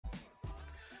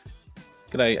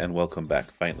G'day and welcome back,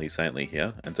 Faintly Saintly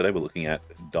here, and today we're looking at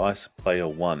Dice Player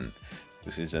 1.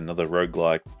 This is another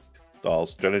roguelike style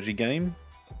strategy game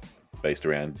based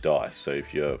around dice. So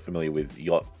if you're familiar with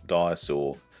Yacht dice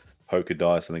or poker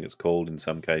dice, I think it's called in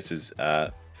some cases,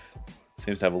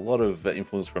 seems to have a lot of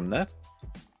influence from that.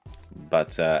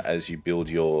 But as you build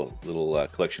your little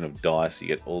collection of dice, you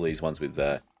get all these ones with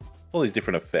all these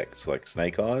different effects, like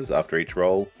snake eyes. After each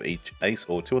roll, for each ace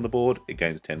or 2 on the board, it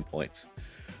gains 10 points.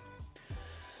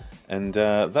 And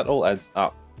that all adds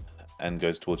up and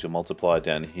goes towards your multiplier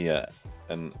down here.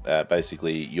 And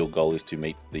basically your goal is to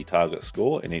meet the target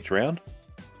score in each round.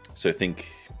 So think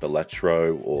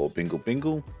Balatro or Bingle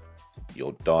Bingle.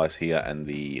 Your dice here and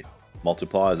the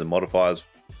multipliers and modifiers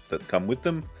that come with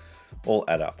them all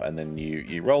add up. And then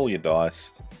you roll your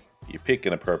dice, you pick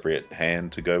an appropriate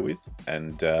hand to go with,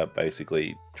 and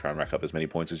basically try and rack up as many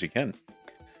points as you can.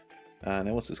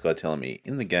 Now what's this guy telling me?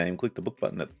 In the game, click the book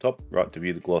button at the top right to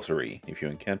view the glossary. If you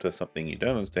encounter something you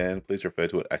don't understand, please refer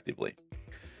to it actively.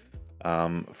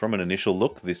 From an initial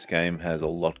look, this game has a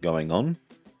lot going on,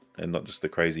 and not just the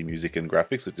crazy music and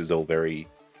graphics, which is all very,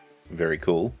 very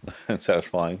cool and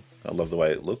satisfying. I love the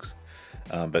way it looks.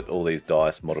 But all these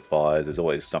dice modifiers, there's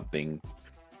always something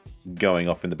going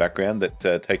off in the background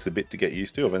that takes a bit to get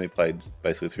used to. I've only played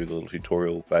basically through the little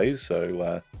tutorial phase,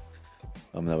 so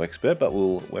I'm no expert, but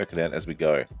we'll work it out as we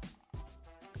go.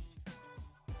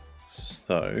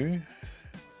 So,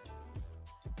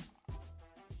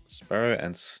 Sparrow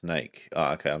and Snake.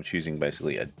 Okay, I'm choosing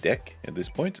basically a deck at this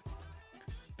point.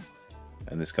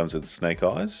 And this comes with Snake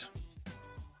Eyes,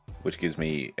 which gives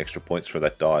me extra points for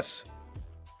that dice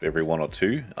for every 1 or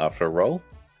 2 after a roll.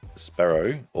 The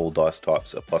Sparrow, all dice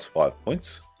types are plus 5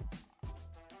 points.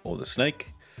 Or the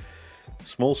Snake.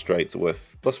 Small straights are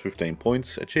worth plus 15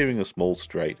 points. Achieving a small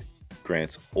straight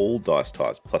grants all dice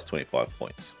types plus 25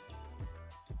 points.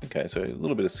 Okay, so a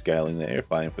little bit of scaling there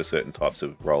if I aim for certain types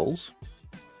of rolls.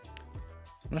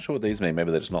 I'm not sure what these mean.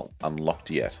 Maybe they're just not unlocked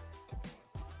yet.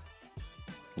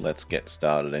 Let's get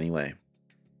started anyway.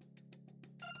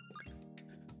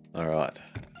 Alright.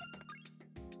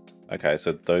 Okay,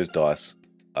 so those dice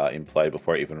are in play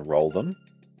before I even roll them.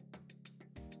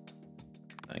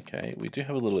 Okay, we do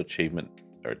have a little achievement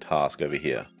or a task over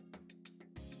here.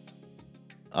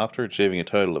 After achieving a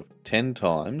total of 10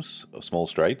 times of small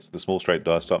straights, the small straight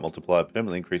dice type multiplier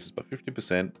permanently increases by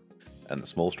 50%, and the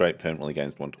small straight permanently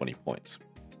gains 120 points.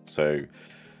 So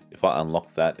if I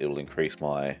unlock that, it will increase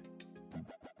my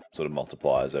sort of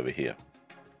multipliers over here.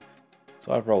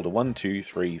 So I've rolled a 1, 2,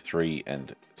 3, 3,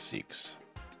 and 6.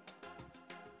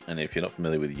 And if you're not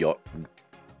familiar with Yacht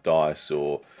dice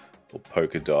or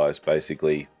poker dice,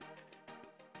 basically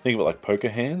think of it like poker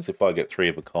hands. If I get 3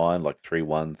 of a kind, like 3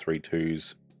 1, 3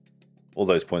 2s, all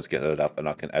those points get added up and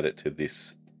I can add it to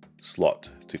this slot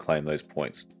to claim those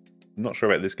points. I'm not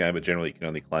sure about this game, but generally you can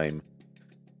only claim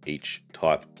each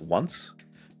type once,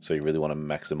 so you really want to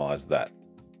maximize that.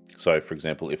 So for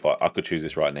example, if I could choose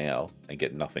this right now and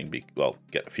get nothing, well,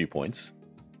 get a few points,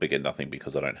 but get nothing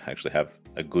because I don't actually have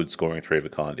a good scoring 3 of a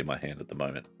kind in my hand at the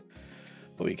moment.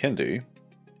 What you can do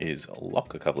is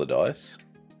lock a couple of dice,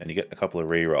 and you get a couple of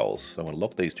re-rolls. So I'm going to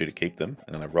lock these 2 to keep them,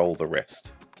 and then I roll the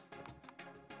rest.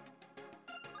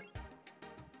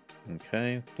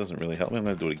 Okay, doesn't really help me. I'm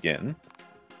going to do it again.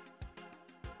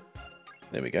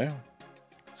 There we go.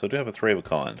 So I do have a 3 of a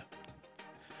kind.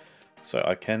 So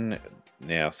I can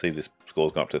now see this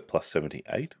score's gone up to plus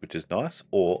 78, which is nice,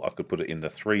 or I could put it in the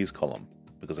 3s column,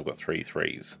 because I've got 3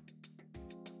 3s.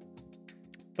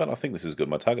 But I think this is good.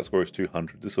 My target score is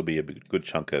 200. This will be a good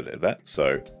chunk of that,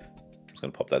 so I'm just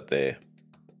going to pop that there.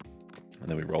 And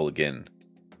then we roll again.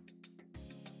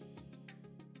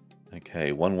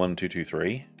 Okay, 1, 1, 2, 2,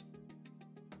 3.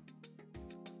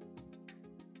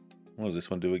 What does this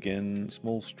one do again?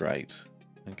 Small straight.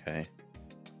 Okay.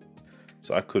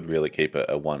 So I could really keep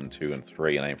a 1, 2, and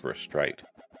 3 and aim for a straight.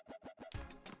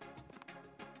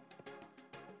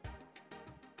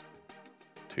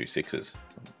 Two 6s.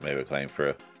 Maybe I can aim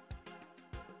for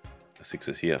the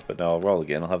 6s here, but no, I'll roll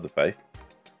again. I'll have the faith.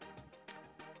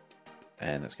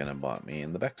 And it's going to bite me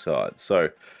in the backside. So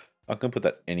I can put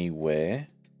that anywhere.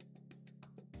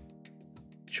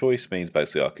 Choice means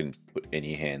basically I can put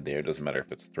any hand there. It doesn't matter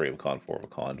if it's 3 of a kind, 4 of a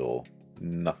kind, or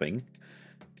nothing.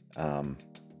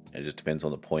 It just depends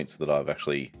on the points that I've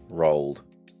actually rolled.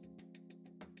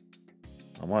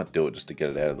 I might do it just to get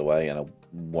it out of the way, and I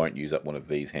won't use up one of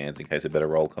these hands in case a better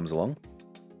roll comes along.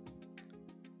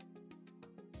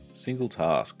 Single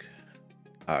task.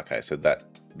 Okay, so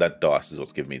that dice is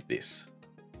what's giving me this.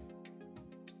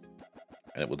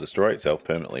 And it will destroy itself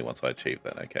permanently once I achieve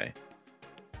that, okay.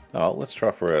 Oh, let's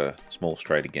try for a small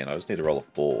straight again. I just need to roll a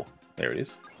 4. There it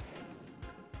is.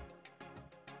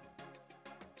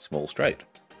 Small straight.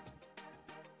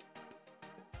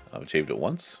 I've achieved it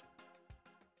once.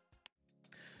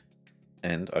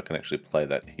 And I can actually play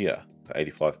that here for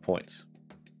 85 points.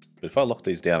 But if I lock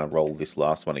these down and roll this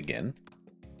last one again,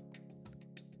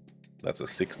 that's a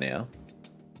 6 now.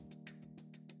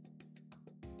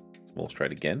 Small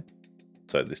straight again.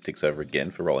 So this ticks over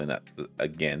again for rolling that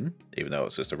again, even though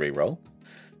it's just a re-roll.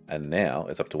 And now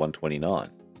it's up to 129.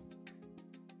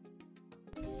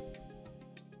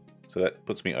 So that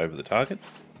puts me over the target.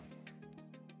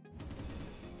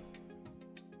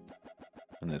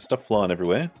 And there's stuff flying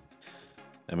everywhere.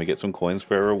 And we get some coins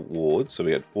for our rewards. So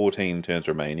we had 14 turns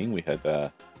remaining. We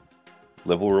had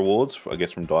level rewards, I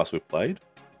guess, from dice we've played.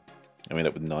 And we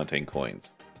ended up with 19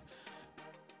 coins.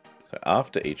 So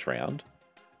after each round,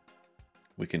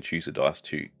 we can choose a dice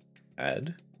to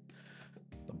add.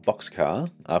 A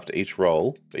boxcar. After each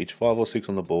roll, for each 5 or 6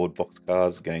 on the board,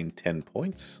 boxcars gain 10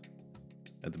 points.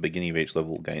 At the beginning of each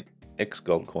level, gain X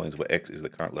gold coins, where X is the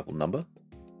current level number.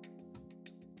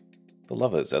 The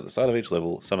lovers. At the start of each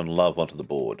level, summon love onto the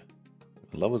board.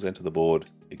 When lovers enter the board,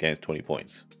 it gains 20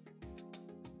 points.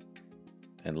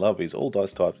 And love is all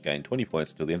dice types gain 20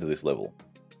 points until the end of this level.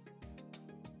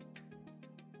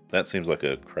 That seems like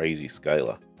a crazy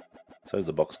scaler. So is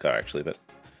the boxcar actually, but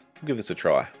we'll give this a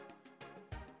try.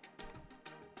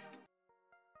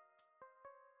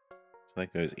 So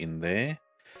that goes in there.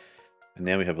 And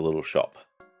now we have a little shop.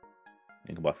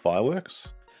 You can buy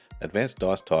fireworks. Advanced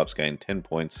dice types gain 10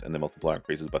 points and the multiplier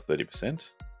increases by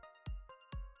 30%.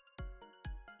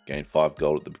 Gain 5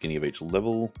 gold at the beginning of each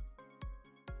level.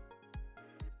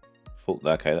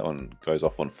 Okay, that one goes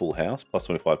off on full house, plus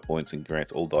 25 points and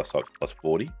grants all dice types plus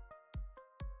 40.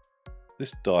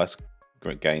 This dice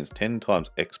gains 10 times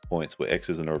X points, where X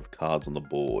is the number of cards on the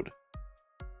board.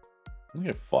 I'm going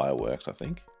to go fireworks, I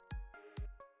think.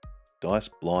 Dice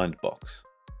blind box.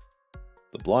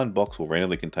 The blind box will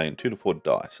randomly contain 2 to 4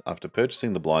 dice. After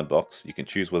purchasing the blind box, you can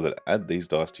choose whether to add these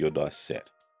dice to your dice set.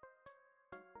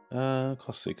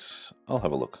 Cost 6. I'll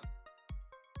have a look.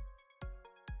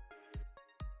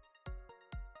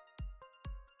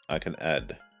 I can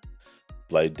add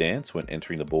Blade Dance. When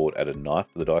entering the board, add a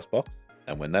knife to the dice box.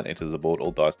 And when that enters the board,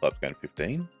 all dice types gain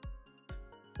 15.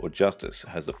 Or Justice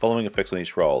has the following effects on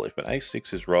each roll. If an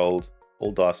A6 is rolled,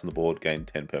 all dice on the board gain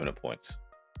 10 permanent points.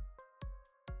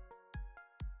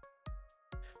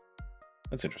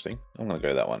 That's interesting. I'm going to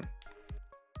go that one.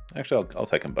 Actually, I'll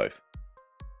take them both.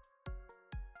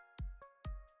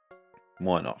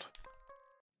 Why not?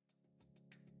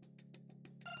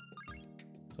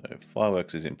 So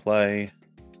fireworks is in play.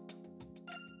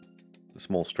 The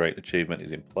small straight achievement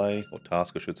is in play, or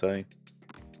task I should say.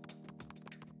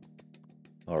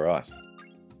 Alright.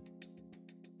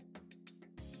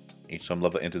 Each time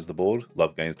Lover enters the board,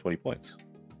 Love gains 20 points.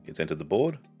 It's entered the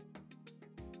board,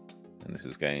 and this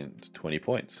has gained 20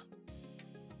 points.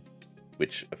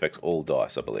 Which affects all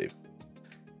dice, I believe.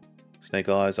 Snake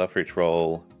Eyes, after each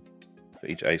roll, for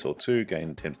each ace or 2,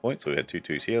 gain 10 points. So we had 2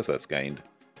 2s here, so that's gained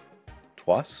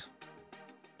twice.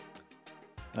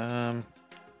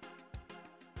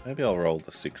 Maybe I'll roll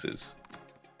the 6s.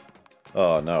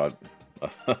 Oh no,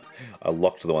 I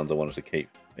locked the ones I wanted to keep.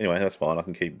 Anyway, that's fine. I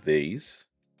can keep these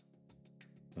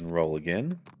and roll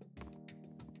again.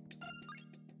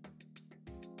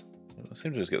 I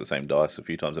seem to just get the same dice a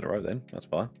few times in a row then. That's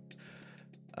fine.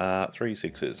 3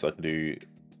 6s. So I can do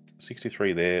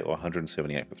 63 there or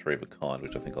 178 for 3 of a kind,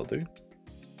 which I think I'll do.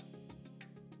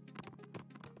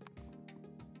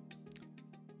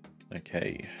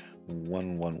 Okay,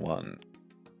 1 1 1.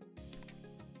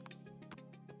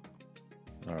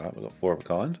 Alright, we've got 4 of a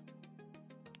kind.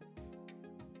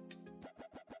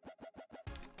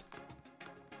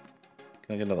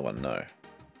 Can I get another one? No.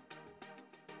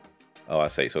 Oh, I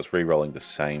see. So it's re-rolling the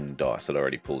same dice that I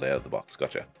already pulled out of the box.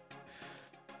 Gotcha.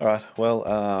 Alright, well,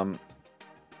 I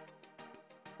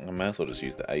may as well just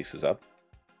use the aces up.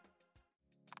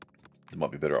 There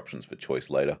might be better options for choice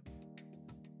later.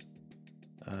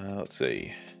 Let's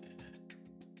see.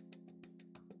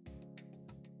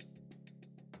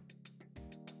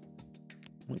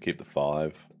 We'll keep the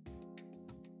 5.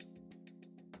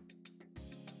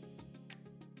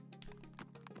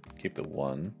 Keep the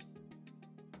 1.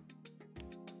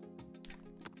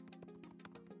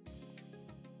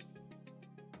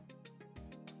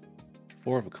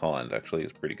 Four of a kind actually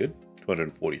is pretty good.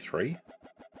 243.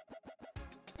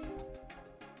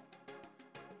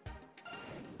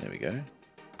 There we go.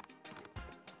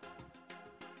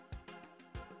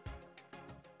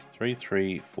 3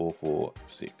 3 4 4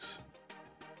 6.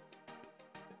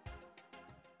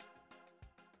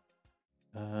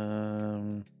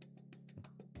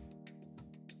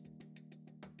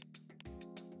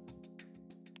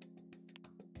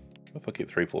 If I keep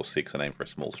 3, 4, 6 and aim for a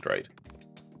small straight.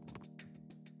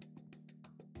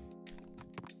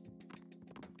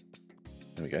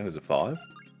 There we go, there's a 5.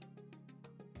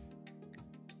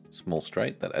 Small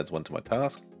straight, that adds 1 to my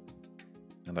task.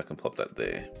 And I can plop that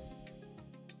there.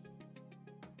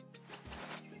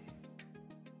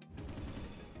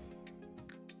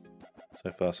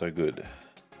 So far so good.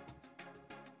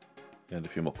 And a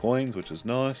few more coins, which is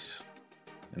nice.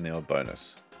 And now a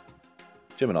bonus.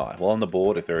 Gemini. While on the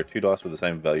board, if there are 2 dice with the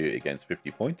same value, it gains 50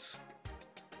 points.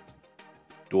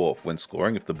 Dwarf. When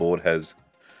scoring, if the board has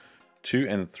 2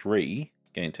 and 3,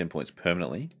 gain 10 points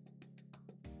permanently.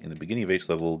 In the beginning of each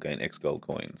level, gain X gold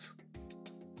coins.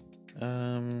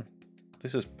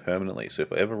 This is permanently. So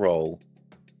if I ever roll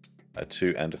a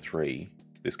 2 and a 3,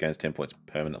 this gains 10 points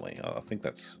permanently. I think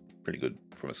that's pretty good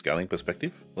from a scaling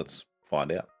perspective. Let's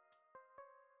find out.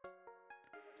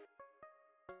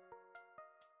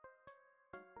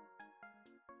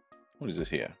 What is this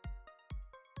here?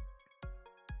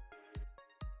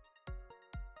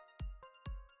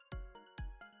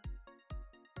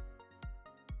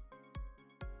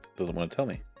 Doesn't want to tell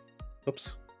me.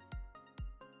 Oops.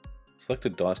 Select a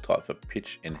dice type for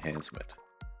pitch enhancement.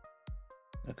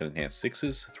 I can enhance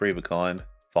 6s, 3 of a kind,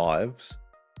 5s,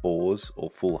 4s, or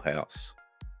full house.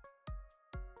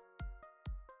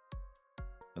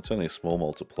 That's only a small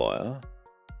multiplier.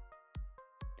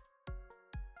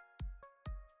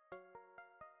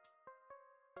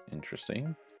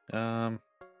 Interesting. I'm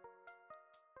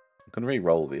going to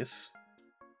re-roll this.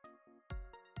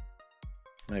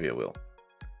 Maybe I will.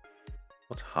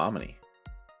 What's harmony?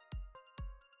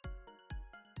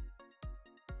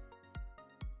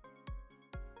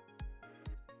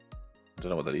 I don't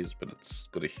know what that is, but it's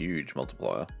got a huge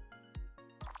multiplier.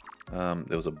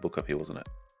 There was a book up here, wasn't it?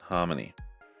 Harmony.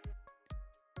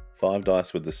 5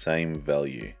 dice with the same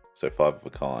value. So 5 of a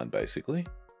kind, basically.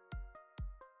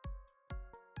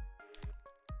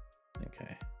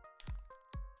 Okay.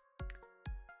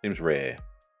 Seems rare.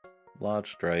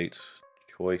 Large straight,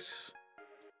 choice,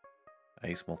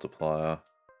 ace multiplier.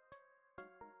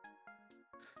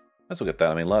 Let's look at that.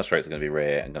 I mean, large straights are going to be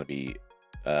rare and going to be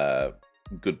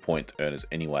good point earners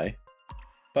anyway.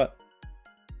 But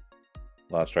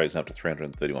large straights up to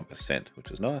 331%,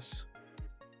 which is nice.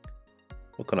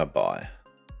 What can I buy?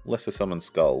 Lesser summon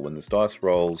skull. When this dice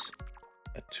rolls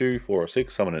a 2, 4, or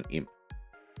 6, summon an imp,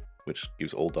 which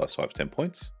gives all dice types 10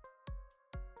 points.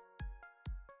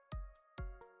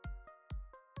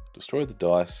 Destroy the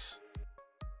dice.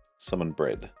 Summon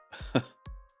bread. When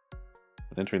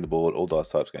entering the board, all dice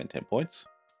types gain 10 points.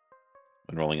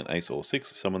 When rolling an ace or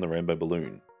 6, summon the rainbow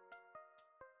balloon.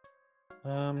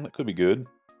 That could be good.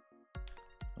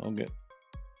 I'll get...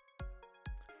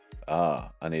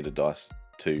 I need a dice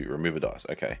to remove a dice.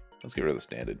 Okay, let's get rid of the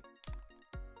standard.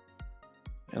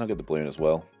 And I'll get the balloon as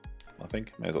well, I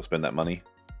think. May as well spend that money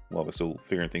while we're still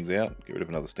figuring things out. Get rid of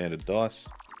another standard dice.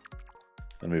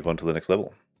 And move on to the next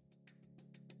level.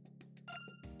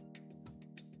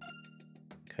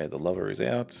 Okay, the lover is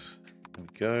out. There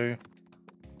we go.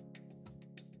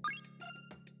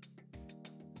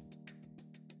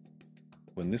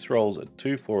 When this rolls a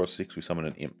 2, 4, or 6, we summon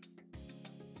an imp.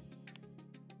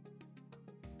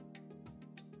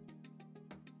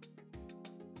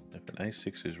 If an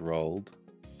A6 is rolled...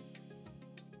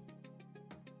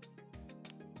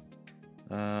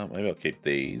 maybe I'll keep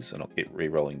these, and I'll keep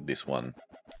re-rolling this one.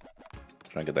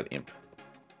 Try and get that imp.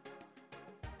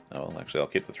 Oh, well, actually, I'll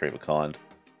keep the 3 of a kind.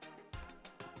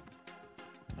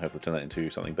 Hopefully turn that into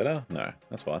something better. No,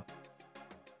 that's fine.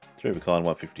 3 of a kind,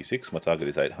 156. My target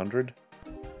is 800.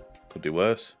 Could do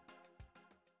worse.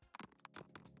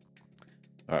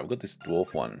 Alright, we've got this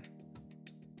dwarf one.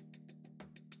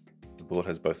 The board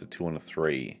has both a 2 and a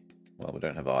 3. Well, we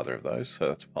don't have either of those, so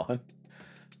that's fine.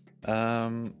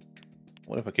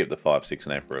 What if I keep the 5, 6,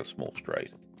 and 8 for a small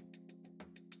straight?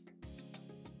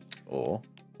 Or,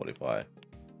 what if I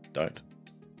don't?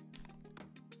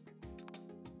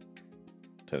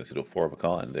 Turn this into a 4 of a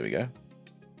kind. There we go.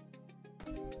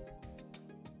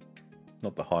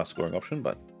 Not the highest scoring option,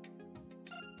 but...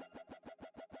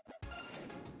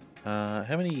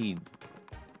 how many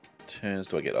turns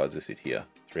do I get? Oh, is this it here?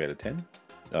 3 out of 10?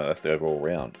 No, that's the overall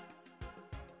round.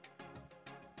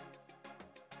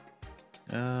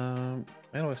 How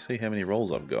do I see how many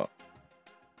rolls I've got?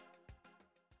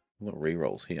 I've got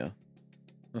re-rolls here.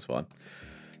 That's fine.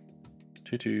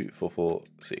 2, 2, 4, 4,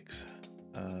 6.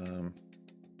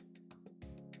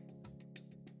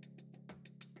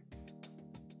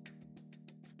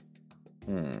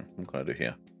 What can I do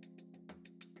here?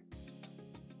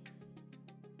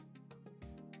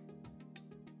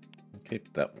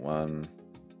 Keep that one.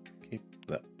 Keep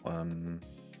that one.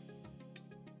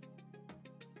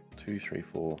 2, 3,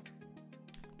 4.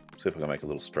 See if I can make a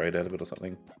little straight out of it or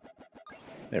something.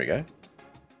 There we go.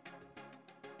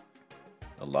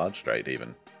 A large straight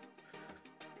even.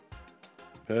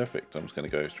 Perfect. I'm just going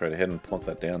to go straight ahead and plonk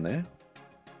that down there.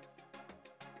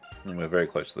 And we're very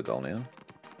close to the goal now.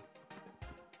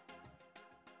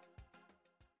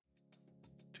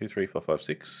 2, 3, 4, 5,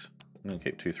 6. I'm going to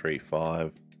keep 2, 3,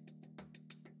 5.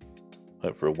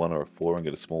 Hope for a 1 or a 4 and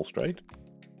get a small straight.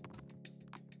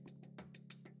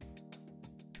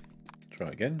 Try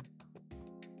again.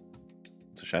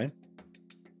 It's a shame.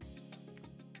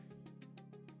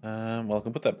 Well, I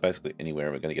can put that basically anywhere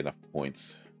and we're going to get enough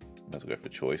points. Might as well go for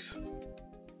choice.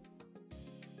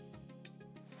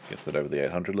 Gets that over the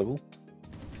 800 level.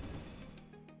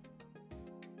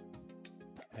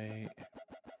 Okay.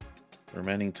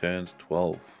 Remaining turns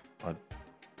 12. I'm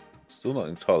still not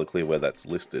entirely clear where that's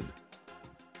listed.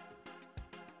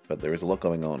 But there is a lot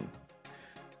going on.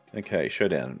 Okay,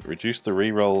 showdown. Reduce the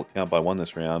reroll count by 1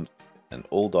 this round, and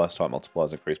all dice type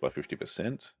multipliers increase by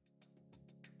 50%.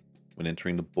 When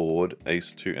entering the board,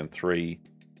 ace, 2, and 3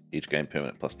 each gain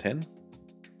permanent plus 10.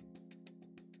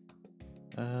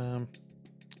 Don't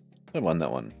mind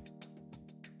that one.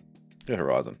 Go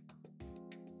Horizon.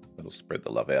 That'll spread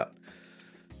the love out.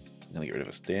 I'm going to get rid of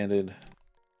a standard.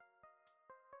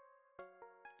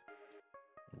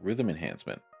 Rhythm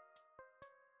enhancement.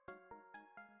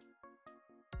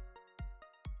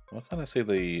 Why can't I see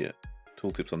the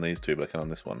tooltips on these two, but I can on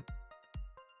this one?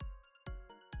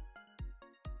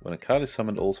 When a card is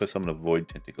summoned, also summon a Void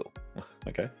Tentacle.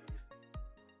 Okay.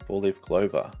 4-leaf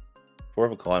Clover. 4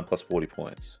 of a kind plus 40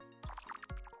 points.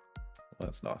 Well,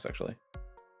 that's nice, actually.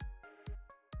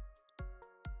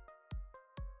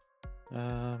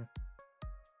 I'm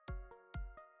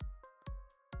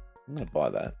going to buy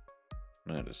that.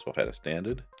 I'm going to swap out a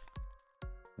standard.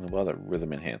 I'm going to buy the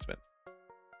Rhythm Enhancement.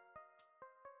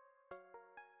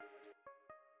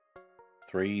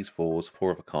 3s, 4s,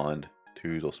 4 of a kind,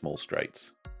 2s or small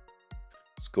straights.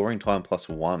 Scoring time plus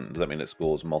 1. Does that mean it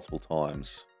scores multiple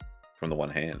times from the one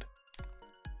hand?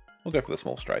 We'll go for the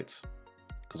small straights,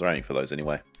 because we're aiming for those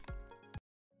anyway.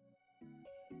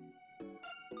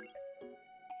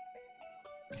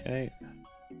 Okay.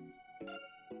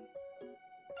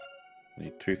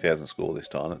 Need 2,000 score this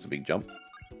time. That's a big jump.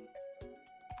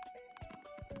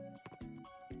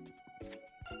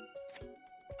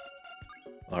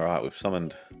 Alright, we've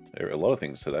summoned a lot of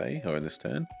things today, or in this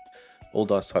turn. All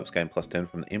dice types gain plus 10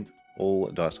 from the Imp. All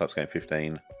dice types gain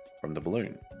 15 from the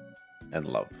Balloon. And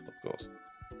Love, of course.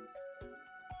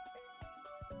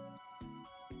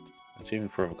 Achieving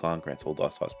 4 of a kind grants all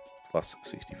dice types plus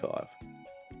 65.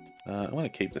 I'm going to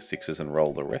keep the 6s and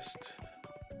roll the rest.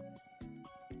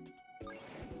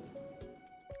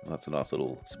 That's a nice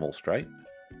little small straight.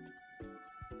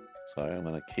 So I'm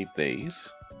going to keep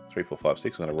these. 3, 4, 5,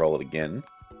 6. I'm going to roll it again.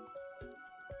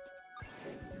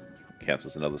 Counts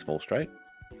as another small straight.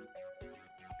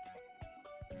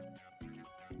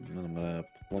 And then I'm going to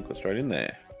plonk it straight in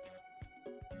there.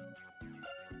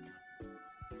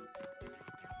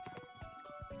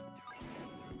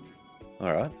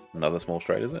 Alright, another small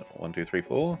straight, is it? 1, 2, 3,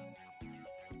 4.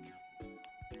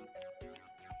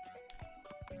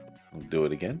 We'll do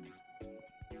it again.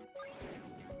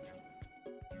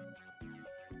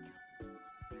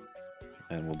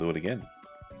 And we'll do it again.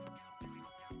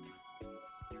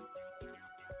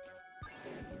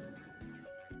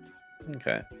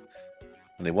 Okay.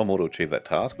 I need one more to achieve that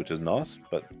task, which is nice,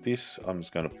 but this I'm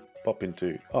just going to pop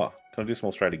into... Oh, can I do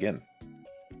small straight again?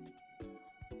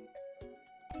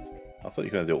 I thought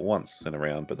you were going to do it once in a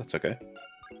round, but that's okay.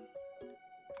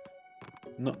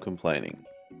 Not complaining.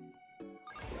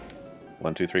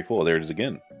 1, 2, 3, 4. There it is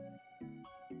again.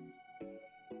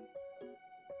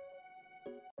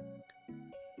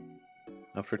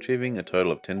 After achieving a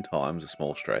total of 10 times a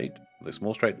small straight, the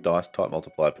small straight dice type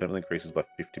multiplier permanently increases by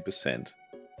 50%,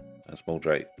 and small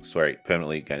straight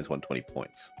permanently gains 120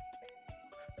 points.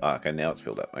 Ah, okay, now it's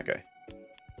filled up. Okay.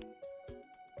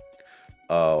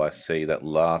 Oh, I see. That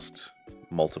last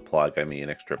multiplier gave me an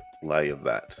extra play of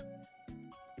that,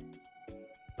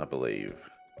 I believe.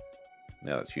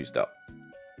 Now it's used up.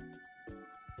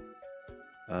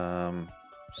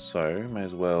 So, may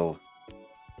as well...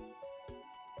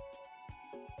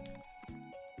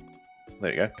 There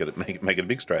you go. Get it, make it a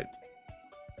big straight.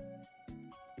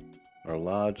 Or a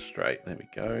large straight. There we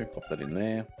go. Pop that in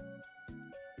there.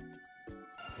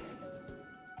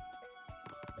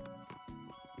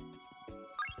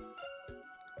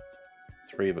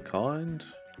 Three of a kind.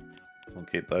 We'll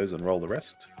keep those and roll the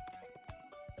rest.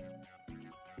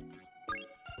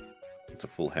 It's a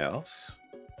full house.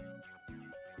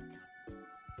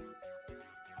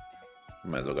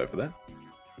 Might as well go for that.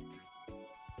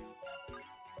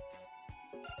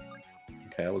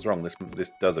 Okay, I was wrong.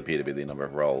 This does appear to be the number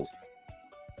of rolls.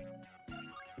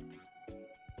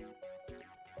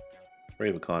 3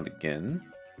 of a kind again.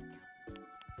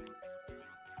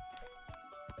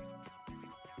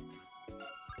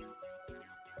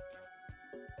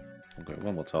 I'll go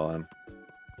one more time.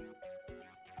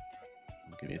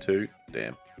 Give me a 2.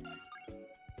 Damn.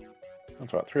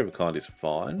 That's right, 3 of a kind is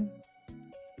fine.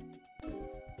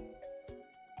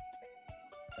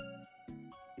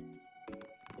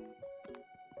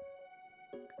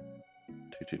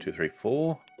 Two, 2, 3,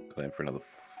 4. Claim for another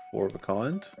 4 of a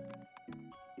kind.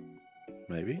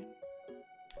 Maybe.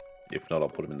 If not, I'll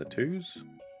put them in the 2s.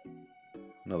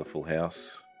 Another full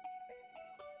house.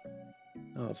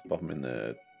 Oh, let's pop them in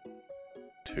the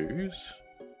 2s.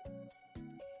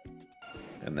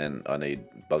 And then I need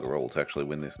bugger all to actually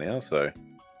win this now, so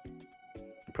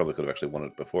I probably could have actually won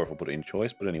it before if I put it in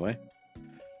choice, but anyway.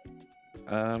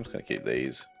 I'm just going to keep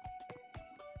these.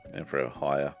 And for a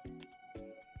higher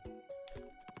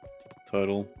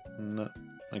total. No.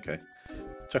 Okay.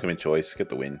 Chuck them in choice, get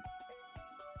the win.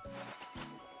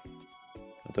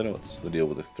 I don't know what's the deal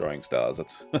with the throwing stars.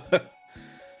 That's it's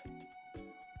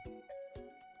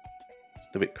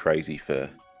a bit crazy for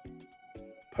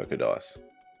poker dice.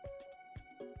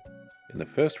 In the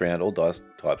first round, all dice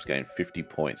types gain 50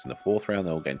 points. In the 4th round,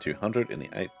 they all gain 200. In the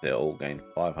 8th, they all gain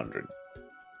 500.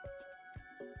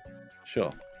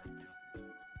 Sure.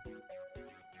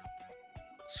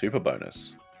 Super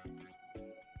bonus.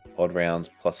 Odd rounds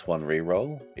 +1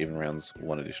 reroll. Even rounds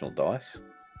 1 additional dice.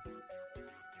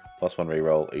 +1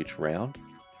 reroll each round.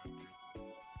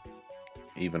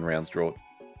 Even rounds draw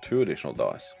 2 additional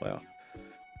dice. Wow.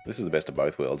 This is the best of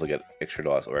both worlds. I get extra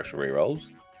dice or extra rerolls.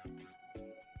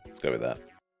 Let's go with that.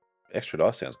 Extra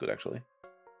dice sounds good, actually.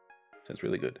 Sounds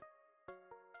really good.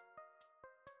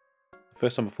 The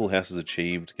first time a full house is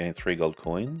achieved, gain 3 gold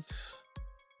coins.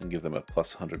 And give them a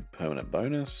 +100 permanent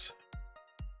bonus.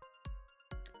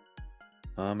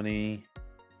 Harmony.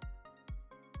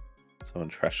 Someone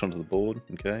trashed onto the board.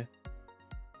 Okay.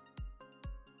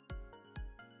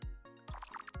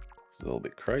 This is a little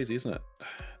bit crazy, isn't it?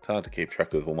 It's hard to keep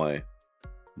track of all my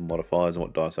modifiers and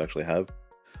what dice I actually have.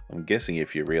 I'm guessing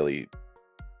if you're really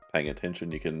paying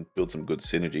attention, you can build some good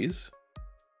synergies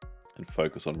and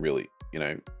focus on really, you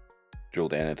know, drill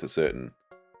down into certain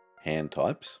hand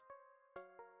types.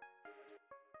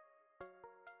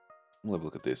 We'll have a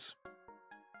look at this.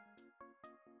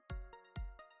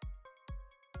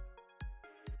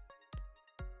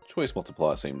 Choice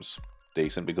multiplier seems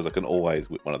decent because I can always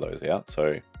whip one of those out,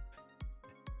 so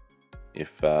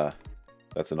if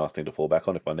that's a nice thing to fall back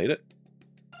on if I need it.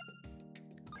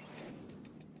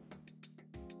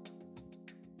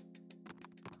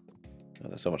 Oh,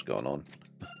 there's so much going on.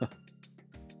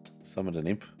 Summoned an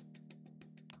imp.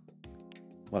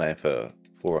 1 for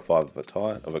 4 or 5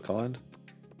 of a kind.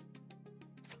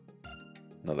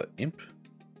 Another imp.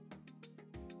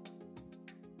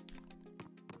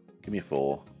 Give me a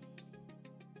 4.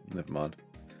 Never mind.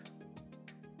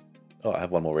 Oh, I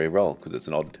have one more re-roll because it's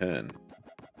an odd turn.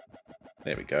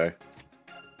 There we go.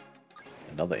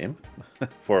 Another imp.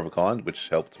 4 of a kind, which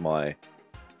helped my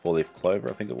 4-leaf clover,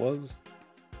 I think it was.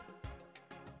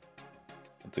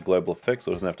 It's a global effect,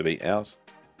 so it doesn't have to be out.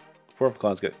 4 of a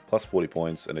kinds get +40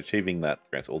 points, and achieving that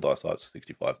grants all dice types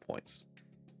 65 points.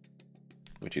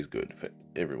 Which is good for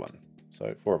everyone.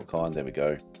 So 4 of a kind, there we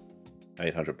go.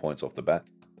 800 points off the bat.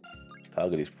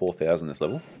 Target is 4,000 this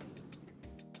level.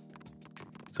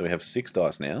 So we have 6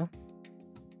 dice now.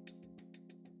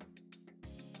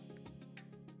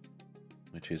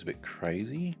 Which is a bit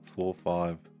crazy. 4,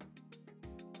 5,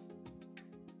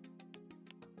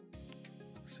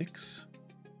 6.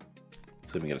 See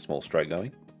if we can get a small straight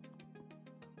going.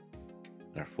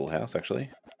 Or a full house, actually.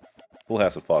 Full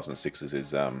house of 5s and 6s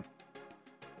is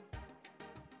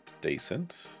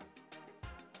decent.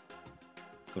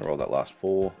 Gonna roll that last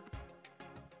 4.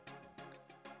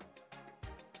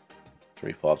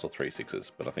 3 5s or 3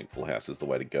 6s, but I think full house is the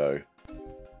way to go.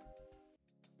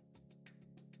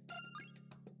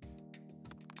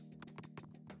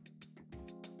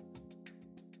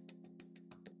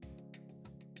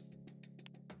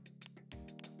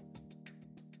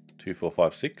 Two, 4,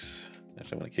 5, 6.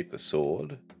 Actually, I'm going to keep the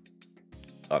sword.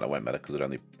 Oh, no, it won't matter because it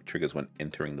only triggers when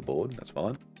entering the board. That's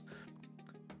fine.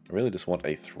 I really just want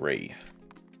a 3.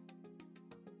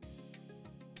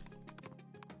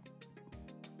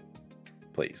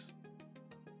 Please.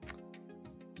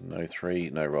 No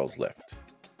 3, no rolls left.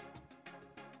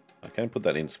 I can put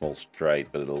that in small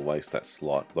straight, but it'll waste that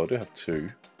slot. Though I do have 2.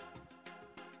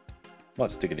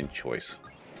 Might stick it in choice.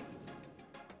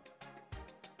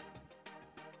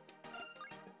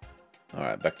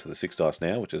 Alright, back to the 6 dice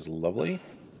now, which is lovely.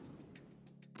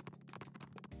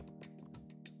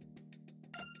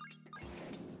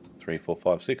 Three, four,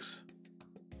 five, six.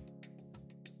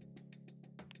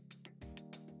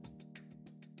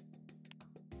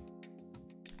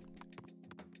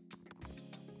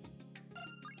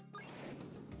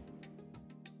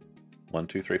 One,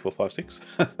 two, three, four, five, six.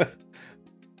 That's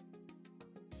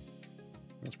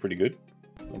pretty good.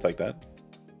 I'll take that.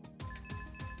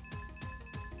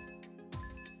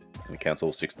 And it counts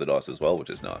all 6 of the dice as well, which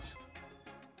is nice.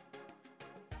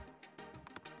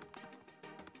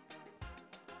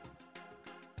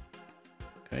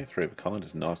 Okay, 3 of a kind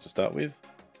is nice to start with.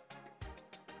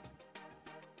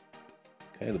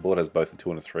 Okay, the board has both a 2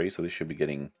 and a 3, so this should be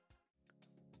getting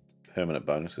permanent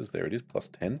bonuses. There it is, plus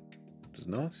 10, which is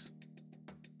nice.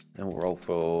 And we'll roll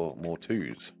for more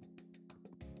 2s.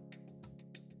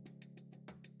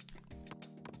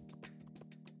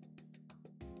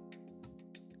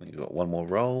 You've got one more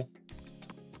roll.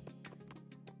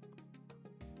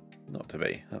 Not to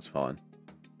be, that's fine.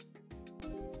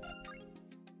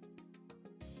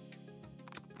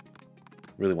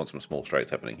 Really want some small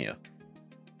straights happening here.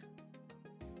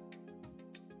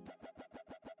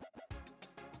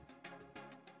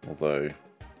 Although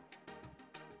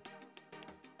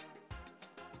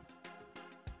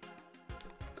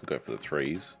could go for the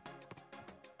 3s.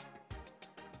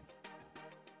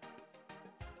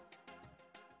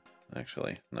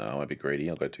 Actually, no, I won't be greedy.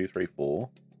 I'll go 2, 3, 4.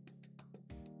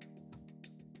 And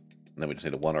then we just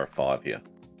need a 1 or a 5 here.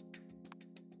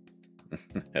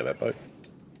 How about both?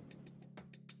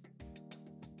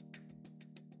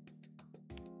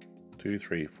 2,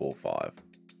 3, 4, 5.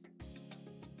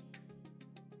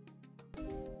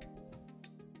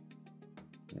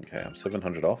 Okay, I'm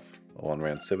 700 off. I'm on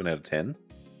round 7 out of 10.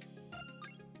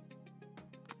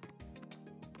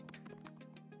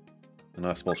 A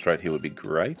nice small straight here would be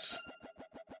great.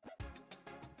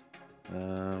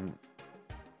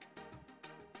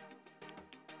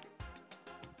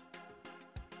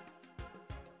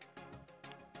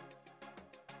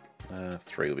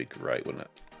 3 would be great, wouldn't it?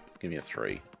 Give me a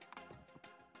 3.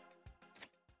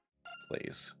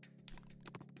 Please.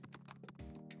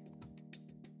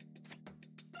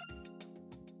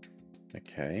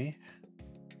 Okay.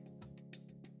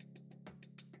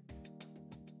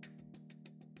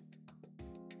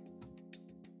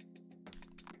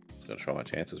 Just gonna try my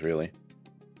chances, really.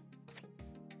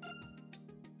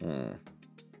 It's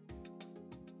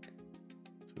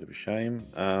a bit of a shame.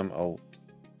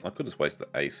 I could just waste the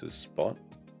aces spot.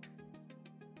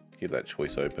 Keep that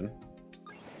choice open.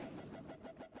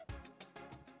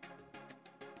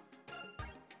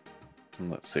 And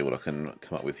let's see what I can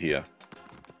come up with here.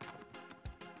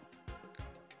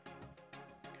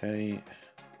 Okay,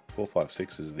 4, 5,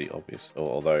 6 is the obvious,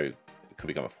 although it could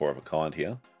become a 4 of a kind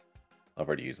here. I've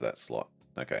already used that slot.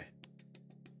 Okay.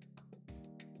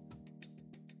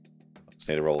 Just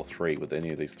need to roll a 3 with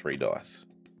any of these 3 dice,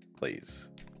 please.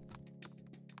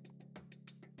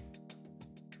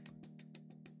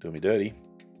 Do me dirty.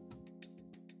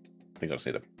 I think I just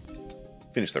need to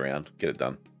finish the round, get it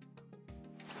done.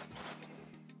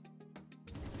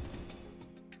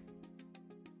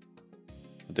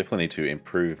 I definitely need to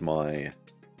improve my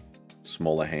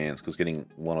smaller hands, because getting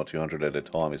 100 or 200 at a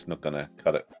time is not going to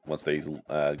cut it once these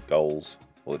goals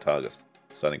or the targets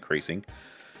start increasing.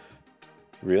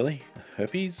 Really?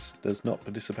 Herpes does not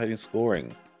participate in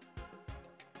scoring.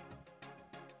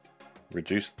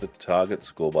 Reduce the target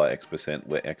score by X%,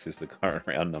 where X is the current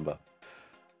round number.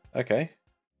 Okay.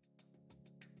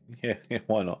 Yeah,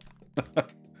 why not?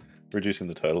 Reducing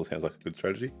the total sounds like a good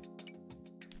strategy.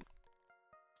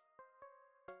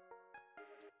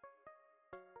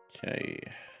 Okay.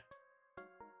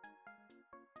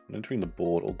 When entering the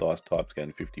board, all dice types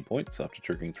gain 50 points. After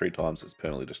triggering 3 times, it's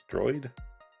permanently destroyed.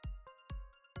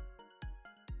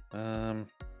 I'm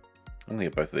going to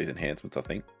get both of these enhancements, I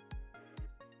think.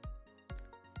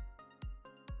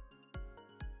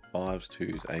 5s,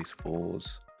 2s, ace,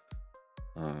 4s.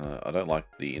 I don't like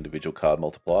the individual card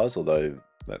multipliers, although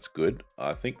that's good.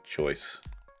 I think choice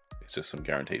is just some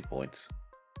guaranteed points.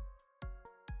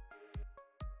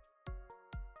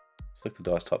 Select the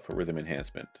dice type for rhythm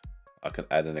enhancement. I can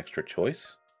add an extra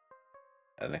choice,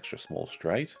 add an extra small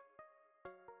straight.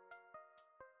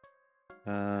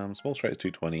 Small straight is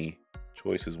 220,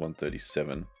 choice is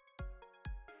 137,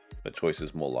 but choice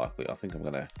is more likely. I think I'm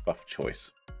going to buff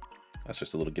choice. That's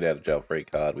just a little get out of jail free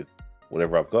card with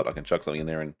whatever I've got. I can chuck something in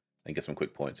there and get some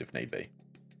quick points if need be.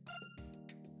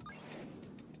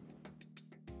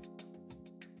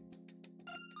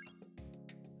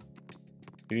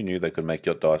 Who knew they could make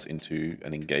Yacht dice into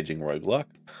an engaging roguelike?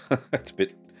 That's a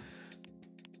bit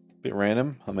Bit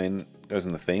random. I mean, it goes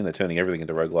in the theme. They're turning everything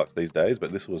into roguelikes these days,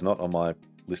 but this was not on my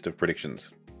list of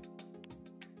predictions.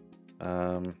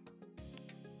 Let's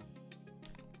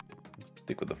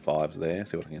stick with the 5s there,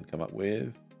 see what I can come up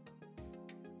with.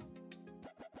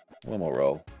 One more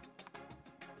roll.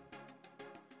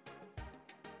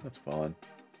 That's fine.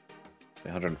 So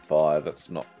 105,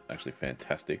 that's not actually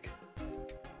fantastic.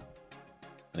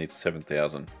 I need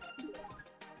 7,000.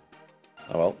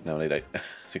 Oh well, now I need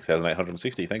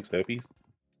 6,860. Thanks, Herpes.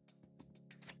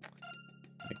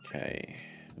 Okay,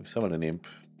 we've summoned an imp.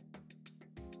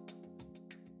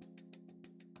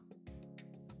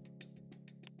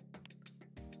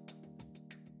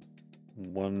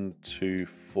 One, two,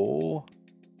 four.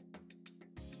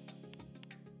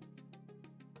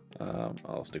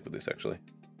 I'll stick with this actually.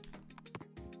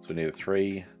 So we need a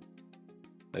 3.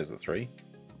 There's the 3.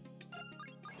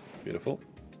 Beautiful.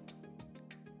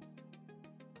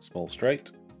 Small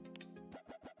straight.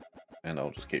 And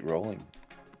I'll just keep rolling.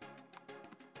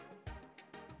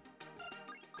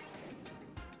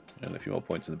 And a few more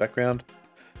points in the background.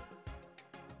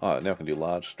 Oh, now I can do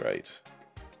large straight.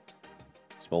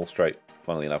 Small straight,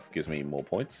 funnily enough, gives me more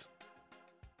points.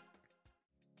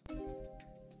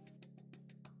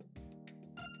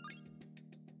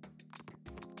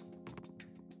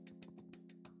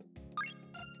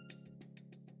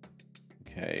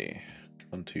 Okay,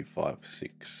 1, 2, 5,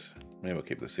 6. Maybe I'll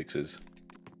keep the 6s.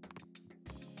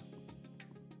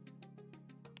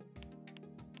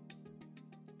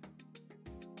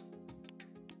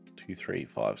 Two, 3,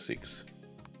 5, 6.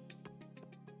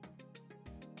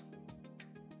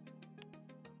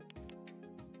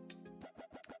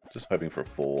 Just hoping for a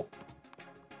 4.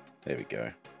 There we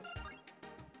go.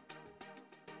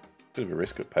 Bit of a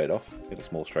risk, but paid off. Get a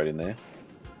small straight in there.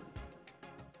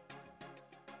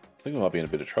 I think we might be in a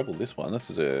bit of trouble this one.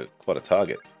 This is quite a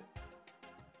target.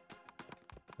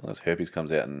 Unless Herpes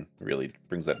comes out and really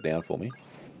brings that down for me.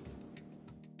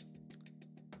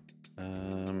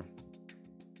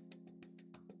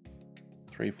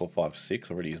 3, 4, 5, 6.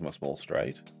 I've already used my small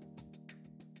straight.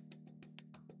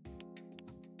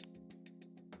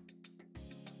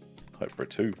 Hope for a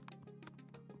 2.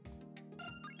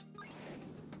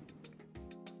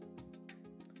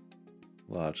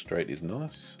 Large straight is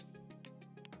nice.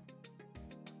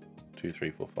 2,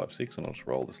 3, 4, 5, 6, and I'll just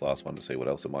roll this last one to see what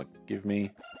else it might give me.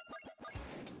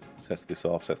 Sets this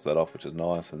off, sets that off, which is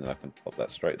nice, and then I can pop that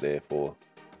straight there for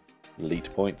elite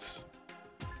points.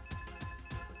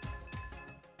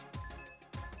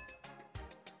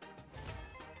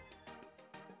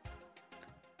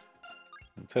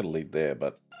 It's had a lead there,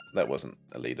 but that wasn't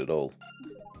a lead at all.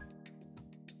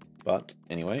 But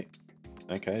anyway,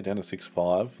 okay, down to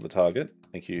 6-5 for the target.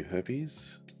 Thank you,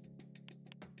 Herpes.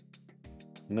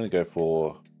 I'm going to go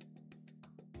for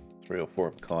 3 or 4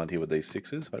 of a kind here with these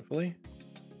 6s, hopefully.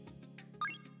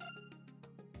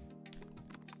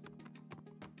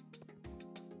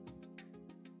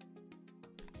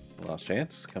 Last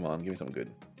chance. Come on, give me something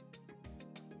good.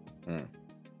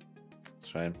 It's a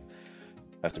shame.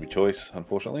 Has to be choice,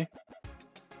 unfortunately.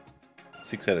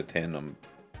 6 out of 10, I'm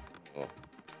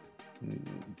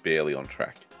barely on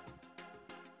track.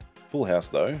 Full house,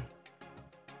 though.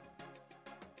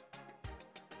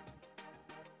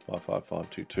 5, 5, 5,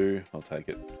 2, 2. I'll take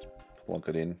it. Just plonk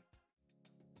it in.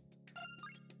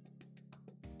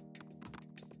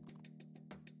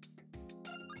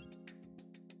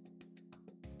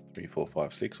 Three, 4,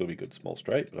 5, 6 will be good small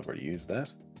straight, but I've already used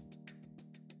that.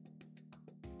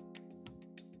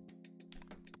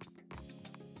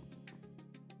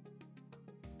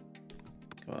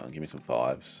 Come on, give me some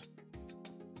 5s.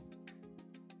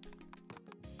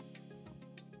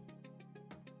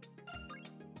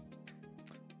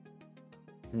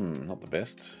 Not the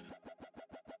best.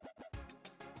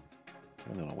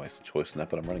 I don't want to waste a choice in that,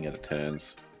 but I'm running out of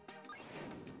turns.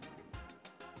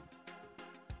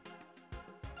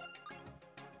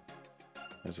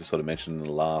 As I sort of mentioned in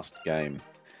the last game,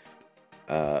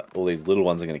 all these little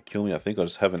ones are going to kill me, I think. I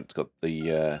just haven't got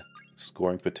the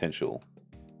scoring potential.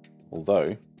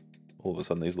 Although, all of a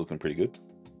sudden, these are looking pretty good.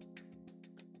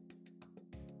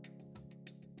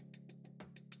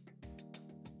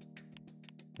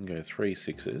 I'm going to go 3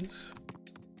 6s.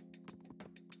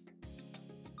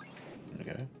 There we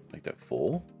go. Make that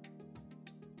 4.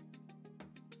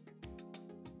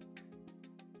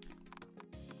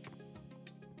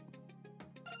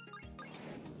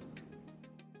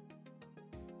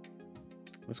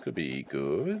 This could be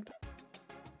good.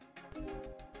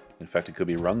 In fact, it could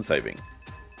be run saving.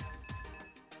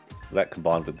 That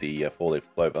combined with the 4-leaf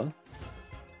clover,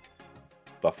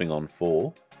 buffing on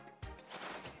 4.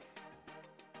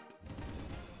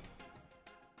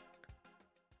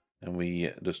 we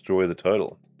destroy the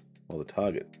total, or the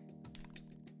target.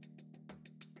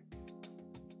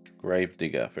 Grave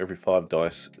Digger. For every 5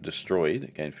 dice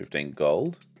destroyed, gain 15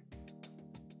 gold.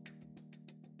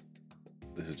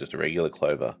 This is just a regular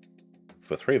clover.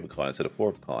 For 3 of a kind instead of 4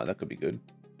 of a kind, that could be good.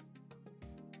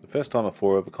 The first time a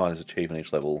 4 of a kind is achieved on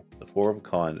each level, the 4 of a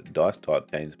kind dice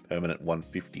type gains permanent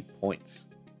 150 points.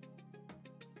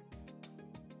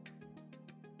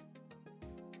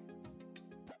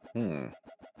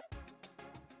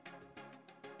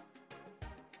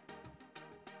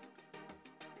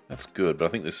 That's good, but I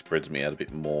think this spreads me out a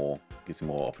bit more, gives me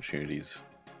more opportunities.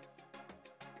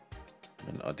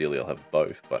 And ideally I'll have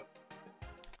both, but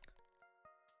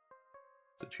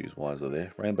to choose wisely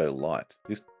there. Rainbow Light.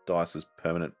 This dice's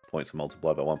permanent points are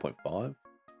multiplied by 1.5.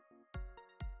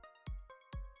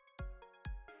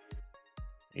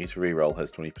 Each reroll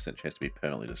has 20% chance to be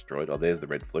permanently destroyed. Oh, there's the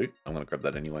red flute. I'm going to grab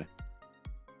that anyway.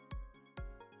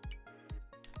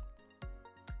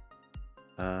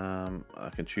 I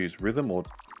can choose Rhythm or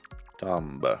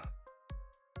Timbre.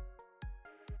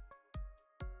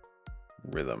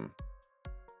 Rhythm.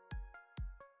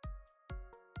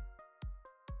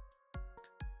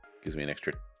 Gives me an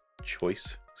extra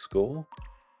choice score.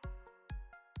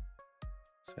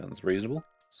 Sounds reasonable.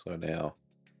 So now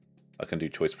I can do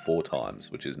choice 4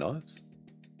 times, which is nice.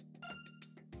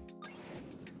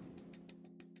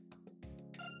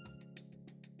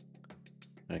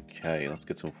 Okay, let's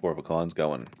get some 4 of a kinds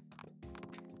going.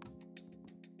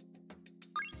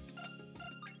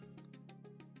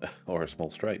 Or a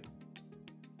small straight.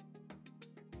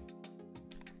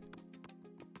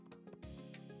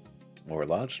 Or a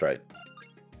large straight.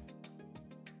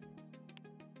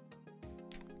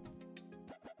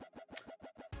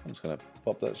 I'm just going to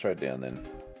pop that straight down then.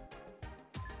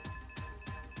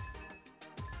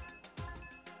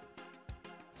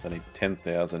 So I need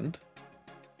 10,000.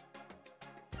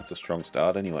 That's a strong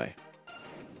start anyway.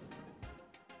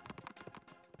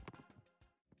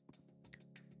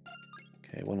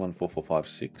 Okay,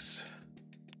 114456.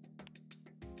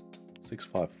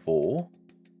 654.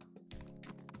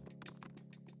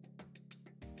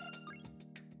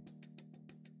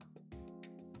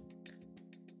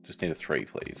 Just need a 3,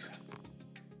 please.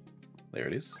 There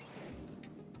it is.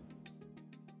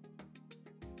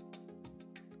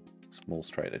 Small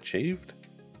straight achieved.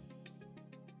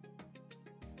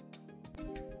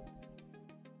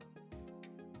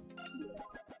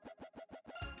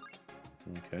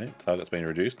 Okay, target's been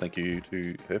reduced. Thank you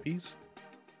to Herpes.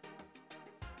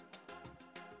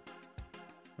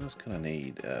 What else can I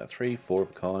need? 3, 4 of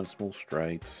a kind, small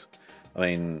straights. I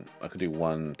mean, I could do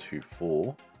 1, 2,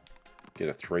 4. Get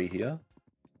a 3 here.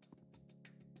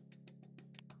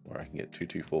 Or I can get 2,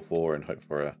 2, 4, 4 and hope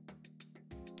for a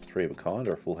 3 of a kind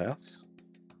or a full house.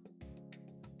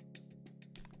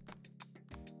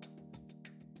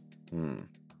 Bit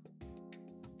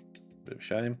of a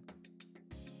shame.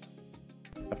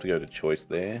 Have to go to choice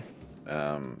there,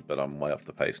 but I'm way off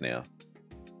the pace now.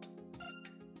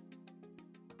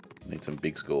 Need some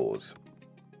big scores.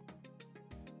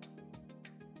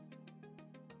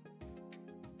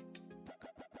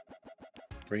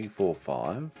 Three, 4,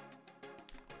 5.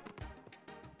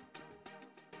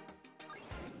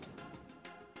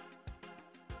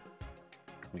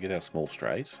 We get our small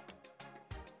straight.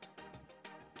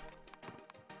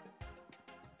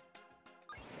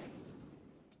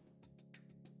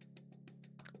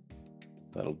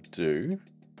 That'll do.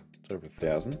 It's over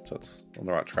 1,000, so it's on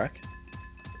the right track.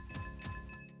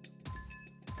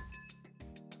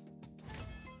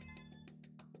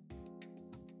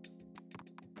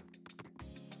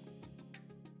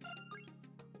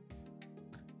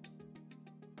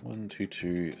 One, 2,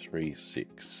 2, 3,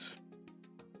 6.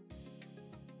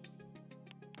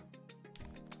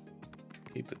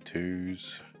 Keep the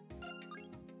 2s.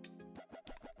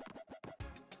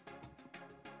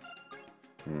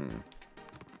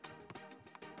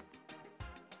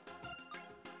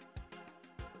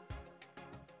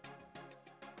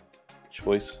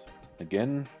 Choice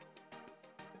again.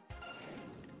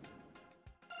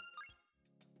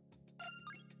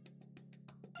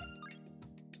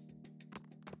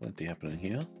 Plenty happening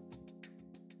here.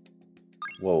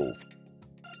 Whoa.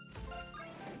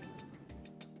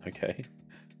 Okay.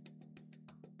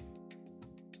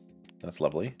 That's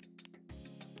lovely.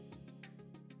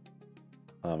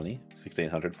 Harmony,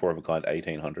 1600, 4 of a kind,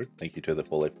 1800. Thank you to the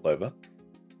 4-leaf clover.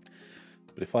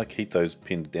 But if I keep those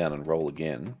pinned down and roll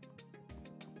again,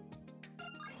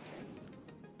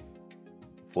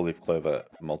 4-leaf clover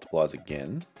multiplies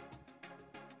again.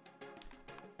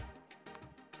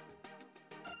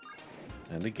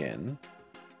 And again.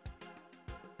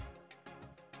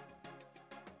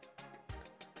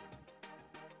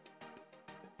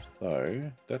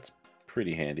 So that's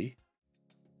pretty handy.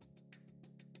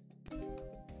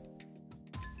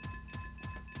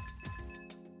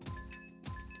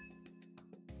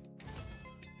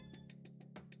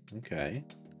 Okay.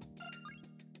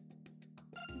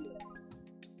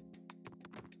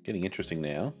 Getting interesting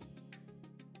now.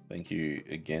 Thank you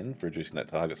again for reducing that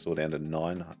target score down to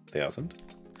 9,000.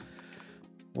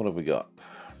 What have we got?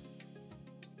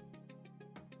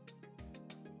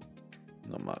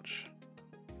 Not much.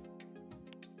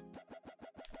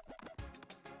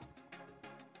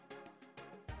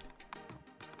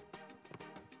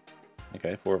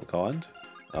 Okay, 4 of a kind.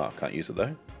 Oh, can't use it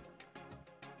though.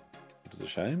 Which is a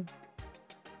shame.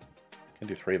 Can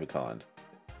do 3 of a kind.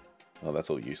 Oh, that's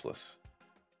all useless.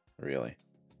 Really.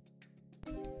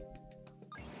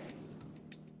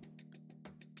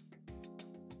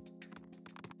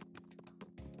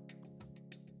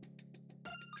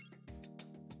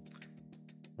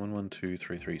 One, 1, 2,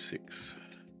 3, 3, 6.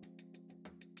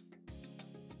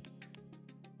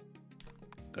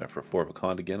 Go for a 4 of a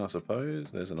kind again, I suppose.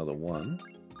 There's another 1.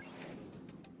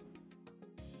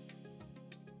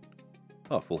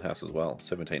 Oh, full house as well.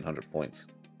 1,700 points.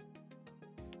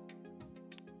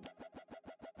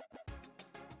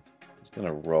 Just going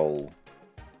to roll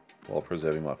while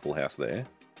preserving my full house there.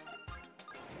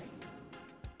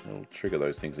 I'll trigger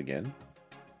those things again.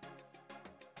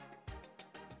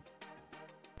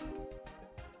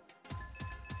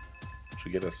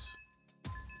 Should get us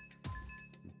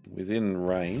within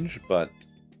range, but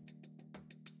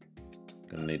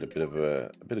gonna need a bit of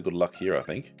good luck here, I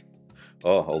think.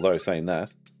 Oh, although saying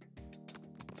that,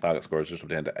 target score is just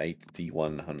down to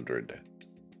 8,100.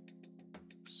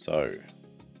 So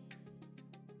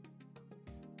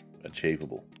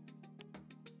achievable.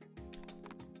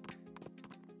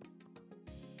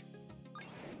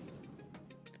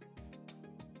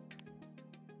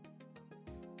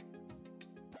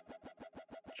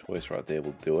 Choice right there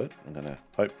will do it. I'm going to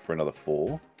hope for another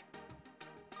 4.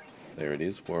 There it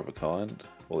is, 4 of a kind.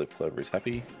 4-leaf clover is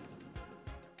happy.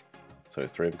 So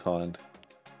 3 of a kind.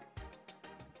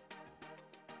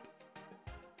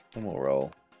 One more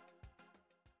roll.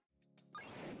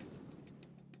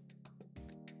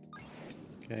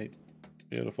 Okay,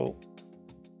 beautiful.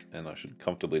 And I should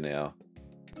comfortably now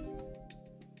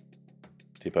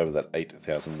tip over that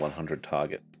 8,100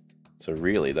 target. So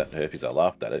really, that herpes, I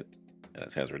laughed at it. And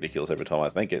it sounds ridiculous every time I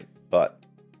think it, but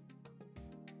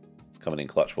it's coming in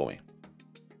clutch for me.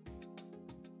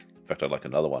 In fact, I'd like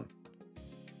another one.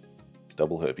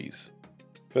 Double herpes.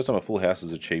 First time a full house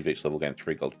is achieved, each level gain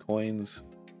 3 gold coins.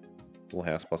 Full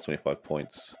house plus 25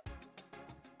 points.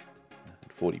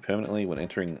 40 permanently. When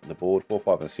entering the board, 4,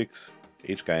 5, and 6,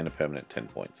 each gain a permanent 10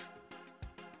 points.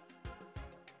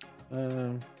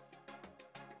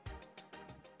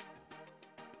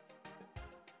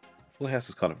 Full house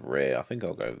is kind of rare. I think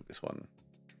I'll go with this one.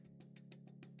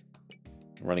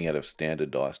 I'm running out of standard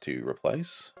dice to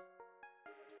replace.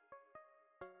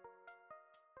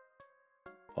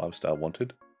 5-star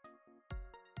wanted.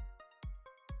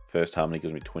 First harmony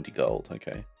gives me 20 gold.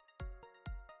 Okay.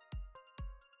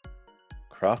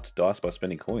 Craft dice by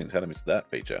spending coins. How to miss that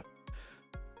feature?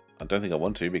 I don't think I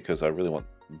want to because I really want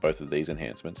both of these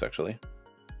enhancements actually.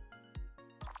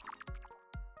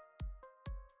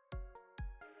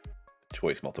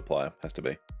 Choice multiplier has to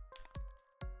be.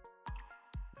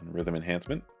 And rhythm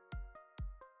enhancement.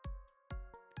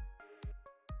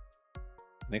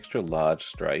 An extra large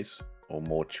straight or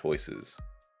more choices.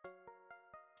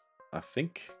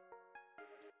 Actually,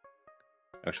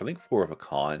 I think 4 of a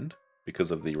kind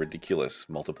because of the ridiculous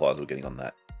multipliers we're getting on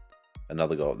that.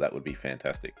 Another go of that would be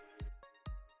fantastic.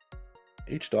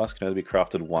 Each dice can only be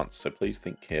crafted once, so please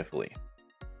think carefully.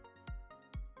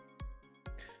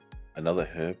 Another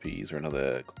herpes or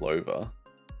another clover.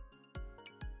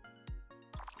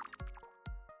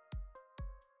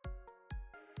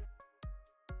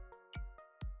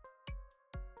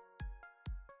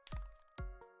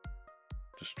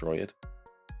 Destroy it.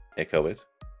 Echo it.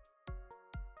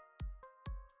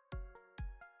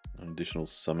 An additional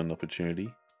summon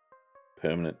opportunity.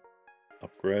 Permanent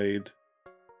upgrade.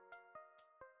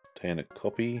 Obtain a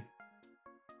copy.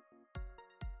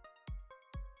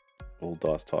 All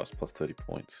dice types plus 30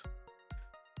 points.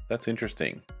 That's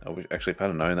interesting. Actually, if I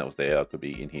had known that was there, I could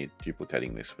be in here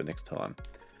duplicating this for next time.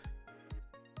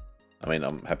 I mean,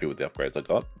 I'm happy with the upgrades I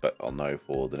got, but I'll know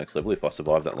for the next level if I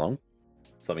survive that long.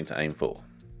 Something to aim for.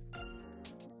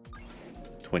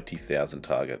 20,000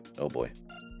 target. Oh boy.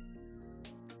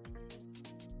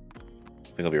 I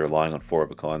think I'll be relying on 4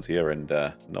 of a kinds here, and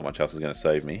not much else is going to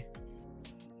save me.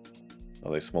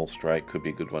 Although small straight could be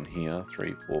a good one here.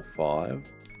 3, 4, 5.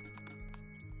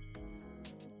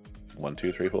 1,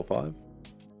 2, 3, 4, 5.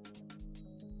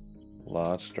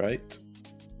 Large straight.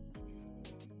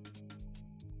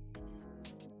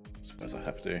 Suppose I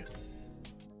have to.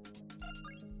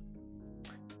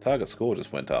 Target score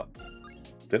just went up.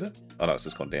 Did it? Oh no, it's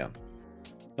just gone down.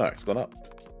 No, it's gone up.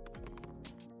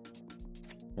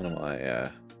 One of my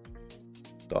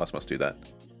dice must do that.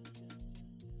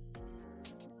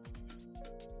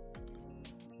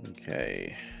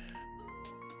 Okay.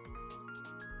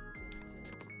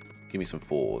 Give me some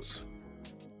 4s.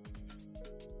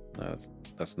 No,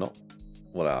 that's not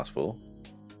what I asked for.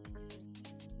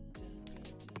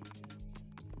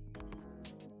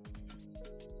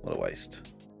 What a waste.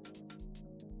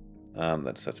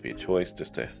 That just has to be a choice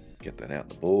just to get that out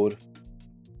the board.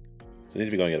 So it needs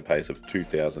to be going at a pace of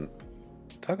 2,000.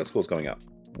 Target score's going up.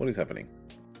 What is happening?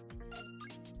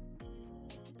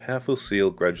 Powerful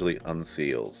seal gradually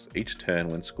unseals. Each turn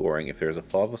when scoring, if there is a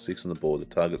 5 or 6 on the board, the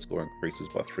target score increases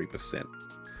by 3%.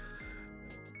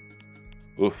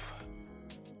 Oof.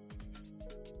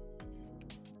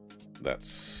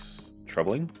 That's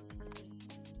troubling.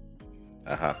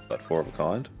 Aha, but 4 of a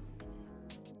kind.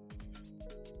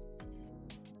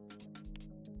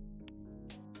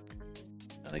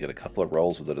 And I get a couple of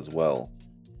rolls with it as well.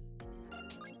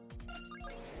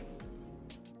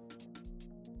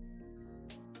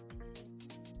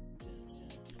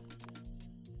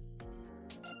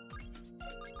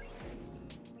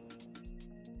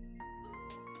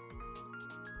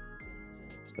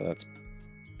 So that's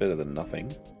better than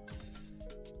nothing.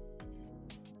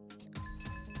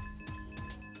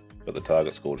 But the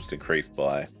target score just increased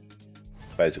by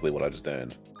basically what I just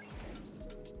earned.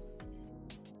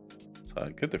 So I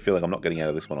get the feeling I'm not getting out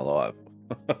of this one alive.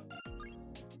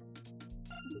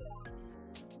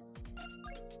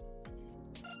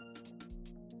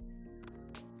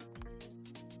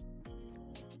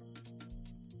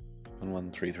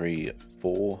 One, 3, 3,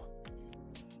 4.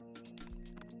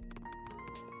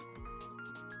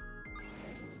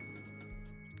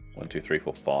 1, 2, 3,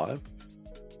 4, 5.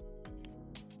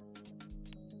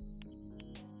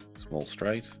 Small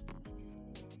straight.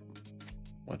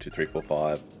 1, 2, 3, 4,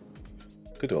 5.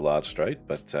 Could do a large straight,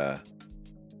 but it's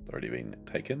already been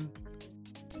taken.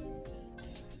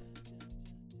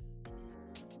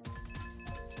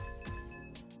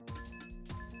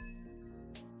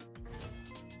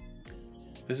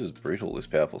 This is brutal, this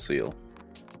powerful seal.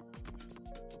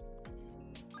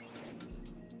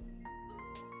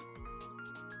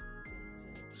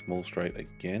 Small straight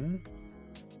again.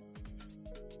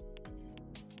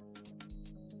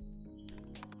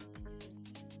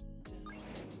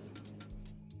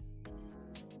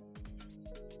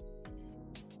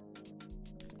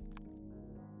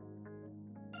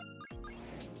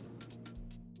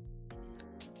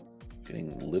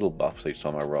 Getting little buffs each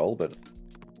time I roll, but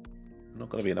not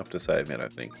going to be enough to save me, I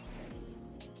don't think.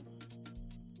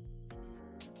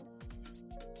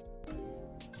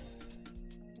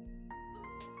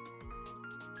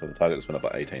 So the target just went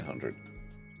up by 1,800.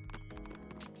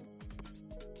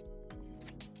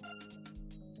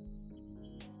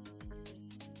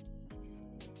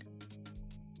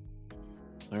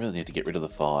 So I really need to get rid of the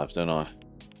 5s, don't I?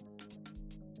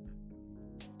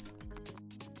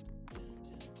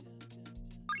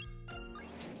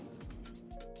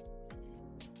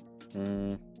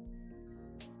 Yeah,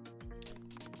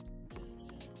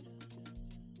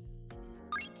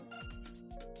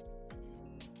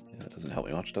 that doesn't help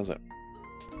me much, does it?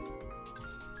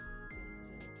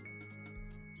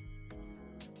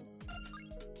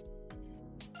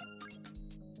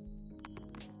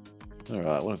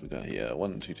 Alright, what have we got here?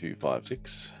 1, 2, 2, 5,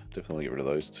 6. Definitely want to get rid of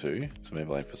those 2. So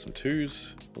maybe I'll aim for some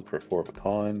 2s. Look for a 4 of a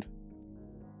kind.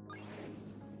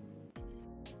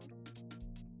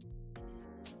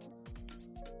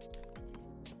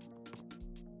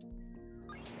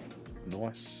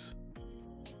 Nice.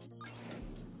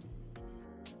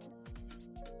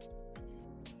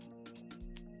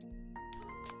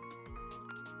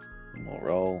 One more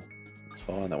roll. That's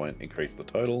fine. That won't increase the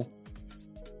total.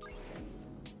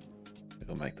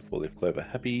 It'll make the 4-leaf clover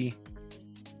happy.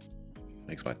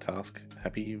 Makes my task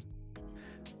happy.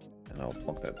 And I'll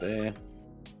plonk that there.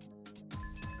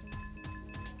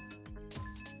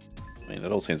 I mean,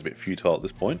 it all seems a bit futile at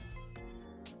this point.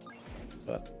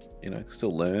 But, you know,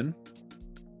 still learn.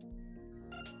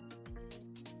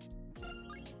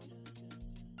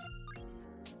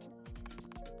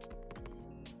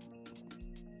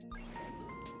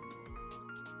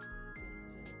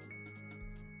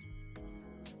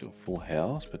 Do a full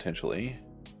house, potentially.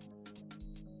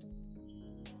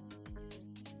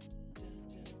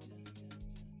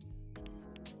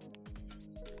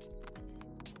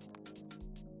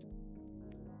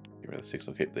 Get rid of the 6,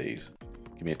 I'll keep these.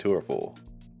 Give me a 2 or a 4.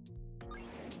 There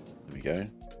we go.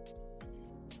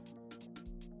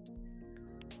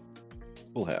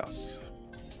 Full house.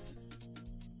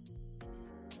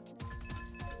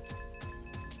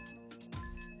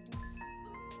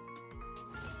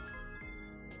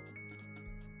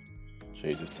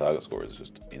 Jesus, target score is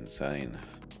just insane.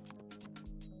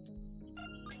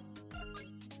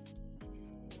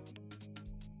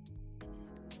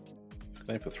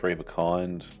 Going for 3 of a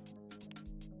kind.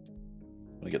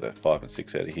 I'm gonna get that 5 and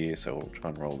 6 out of here, so we'll try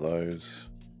and roll those.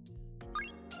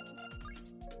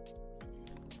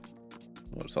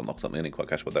 I'll just unlock something. I didn't quite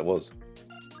catch what that was.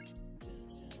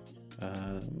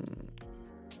 There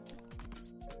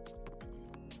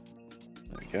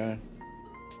we go.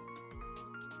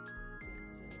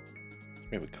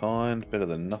 3 of a kind, better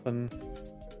than nothing.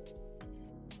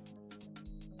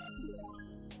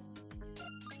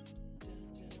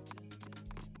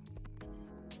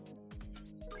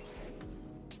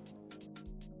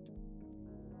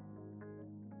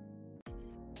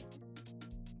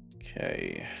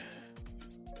 Okay.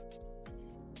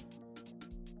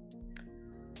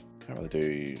 Can't really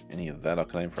do any of that. I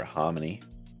can aim for a harmony,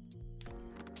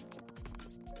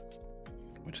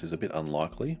 which is a bit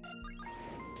unlikely.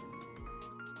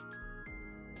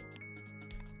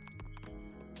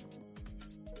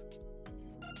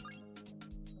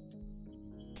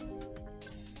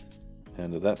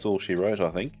 And that's all she wrote, I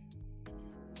think,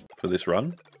 for this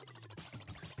run.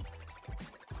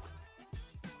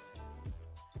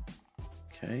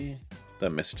 Okay,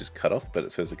 that message is cut off, but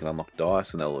it says we can unlock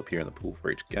dice and they'll appear in the pool for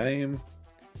each game.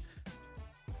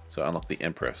 So unlock the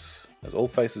Empress. As all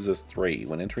faces as 3.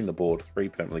 When entering the board, 3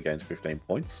 permanently gains 15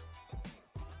 points.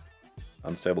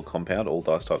 Unstable compound, all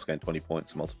dice types gain 20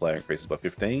 points, multiplier increases by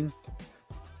 15.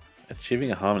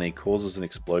 Achieving a harmony causes an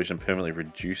explosion, permanently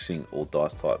reducing all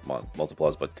dice type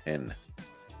multipliers by 10.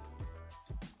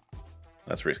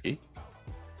 That's risky.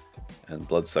 And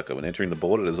Bloodsucker. When entering the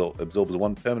board, it absorbs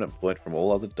 1 permanent point from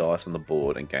all other dice on the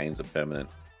board and gains a permanent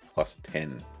plus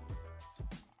 10.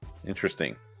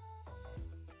 Interesting.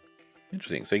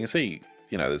 Interesting. So you can see,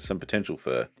 you know, there's some potential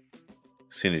for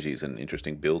synergies and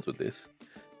interesting builds with this.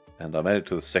 And I made it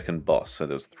to the second boss, so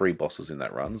there's 3 bosses in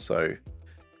that run, so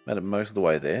made it most of the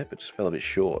way there, but just fell a bit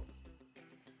short.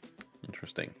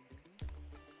 Interesting.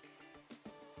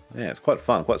 Yeah, it's quite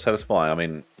fun, quite satisfying. I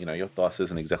mean, you know, Yacht Dice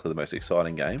isn't exactly the most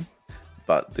exciting game,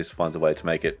 but this finds a way to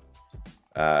make it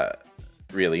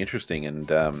really interesting.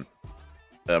 And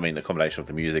I mean, the combination of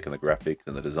the music and the graphics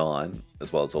and the design,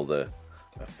 as well as all the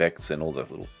effects and all the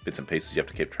little bits and pieces you have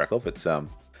to keep track of, it's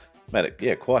made it,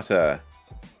 yeah, quite an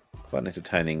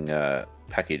entertaining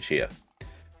package here.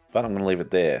 But I'm going to leave it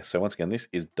there. So once again, this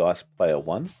is Dice Player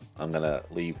 1. I'm going to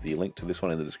leave the link to this one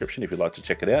in the description if you'd like to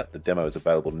check it out. The demo is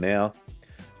available now,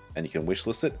 and you can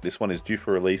wishlist it. This one is due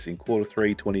for release in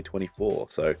Q3 2024.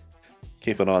 So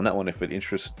keep an eye on that one if it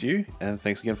interests you. And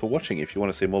thanks again for watching. If you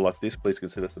want to see more like this, please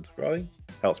consider subscribing.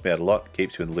 Helps me out a lot.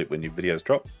 Keeps you in the loop when new videos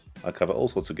drop. I cover all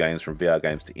sorts of games from VR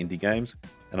games to indie games,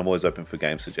 and I'm always open for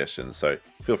game suggestions. So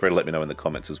feel free to let me know in the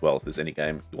comments as well if there's any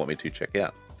game you want me to check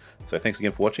out. So thanks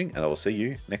again for watching, and I will see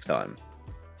you next time.